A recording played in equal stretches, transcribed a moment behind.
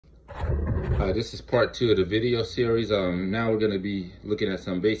This is part 2 of the video series. Now we're going to be looking at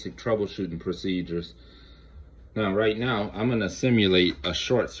some basic troubleshooting procedures. Now, right now, I'm going to simulate a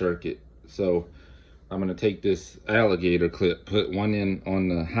short circuit. So I'm going to take this alligator clip, put one in on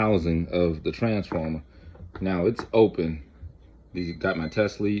the housing of the transformer. Now it's open. You got my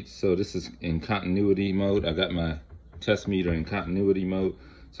test lead, so this is in continuity mode. I got my test meter in continuity mode.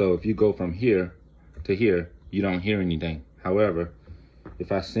 So if you go from here to here, you don't hear anything. However,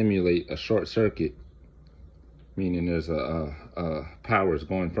 if I simulate a short circuit, meaning there's a power is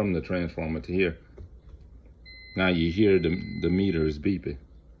going from the transformer to here, now you hear the meter is beeping.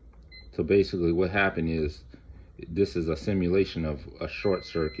 So basically what happened is, this is a simulation of a short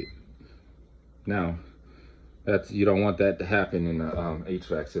circuit. Now, you don't want that to happen in a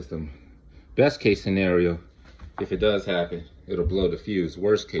HVAC system. Best case scenario, if it does happen, it'll blow the fuse.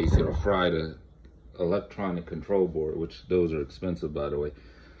 Worst case, it'll fry the electronic control board, which those are expensive, by the way.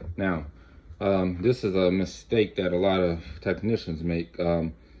 Now, this is a mistake that a lot of technicians make.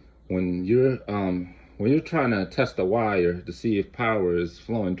 When you're trying to test a wire to see if power is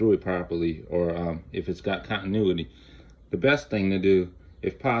flowing through it properly, or if it's got continuity, the best thing to do,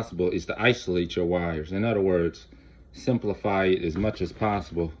 if possible, is to isolate your wires. In other words, simplify it as much as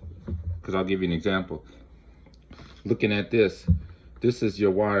possible. Because I'll give you an example. Looking at this is your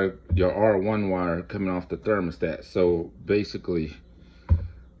wire, your R1 wire coming off the thermostat. So basically,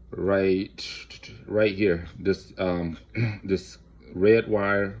 right here, this this red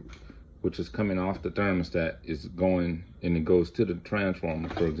wire, which is coming off the thermostat, is going, and it goes to the transformer,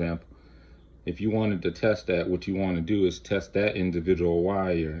 for example. If you wanted to test that, what you want to do is test that individual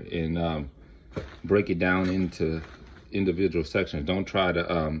wire and break it down into individual sections. Don't try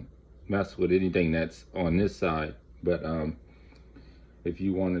to mess with anything that's on this side. But if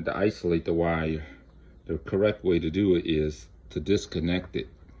you wanted to isolate the wire, the correct way to do it is to disconnect it.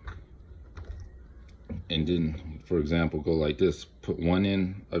 And then, for example, go like this. Put one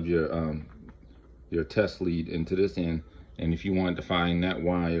end of your test lead into this end. And if you want to find that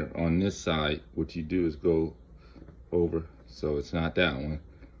wire on this side, what you do is go over, so it's not that one.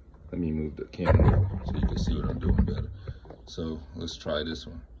 Let me move the camera so you can see what I'm doing better. So let's try this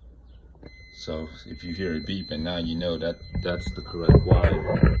one. So if you hear it beeping, now you know that that's the correct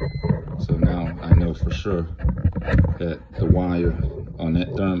wire. So now I know for sure that the wire on that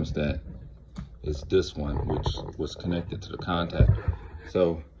thermostat is this one, which was connected to the contactor.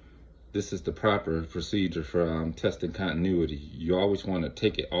 So this is the proper procedure for testing continuity. You always want to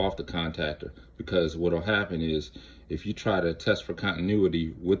take it off the contactor, because what will happen is, if you try to test for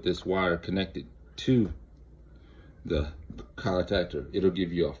continuity with this wire connected to the contactor, it'll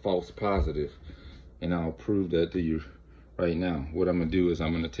give you a false positive. And I'll prove that to you right now. What I'm gonna do is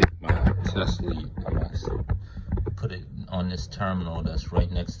I'm gonna take my test lead, put it on this terminal that's right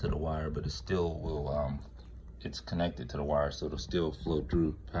next to the wire, but it still will it's connected to the wire, so it'll still flow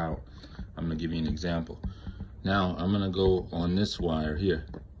through power. I'm gonna give you an example. Now I'm gonna go on this wire here.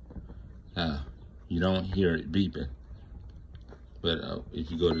 Now you don't hear it beeping, but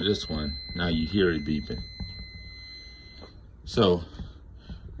if you go to this one, now you hear it beeping. So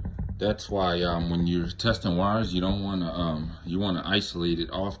that's why when you're testing wires, you don't want to you want to isolate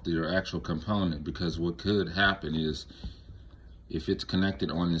it off your actual component, because what could happen is, if it's connected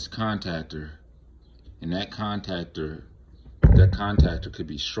on this contactor, and that contactor could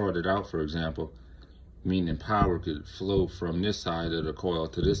be shorted out, for example, meaning power could flow from this side of the coil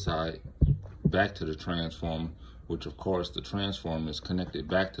to this side back to the transformer, which of course the transformer is connected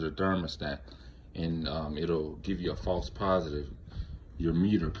back to the thermostat, and it'll give you a false positive. Your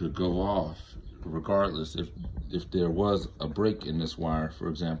meter could go off regardless if there was a break in this wire, for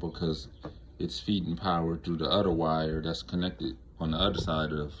example, because it's feeding power through the other wire that's connected on the other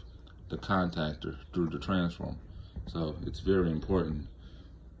side of the contactor through the transformer. So it's very important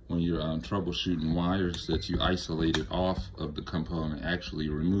when you're troubleshooting wires that you isolate it off of the component. Actually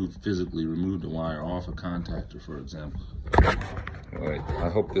physically remove the wire off a contactor, for example. All right, I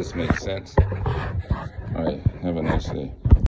hope this makes sense. All right, have a nice day.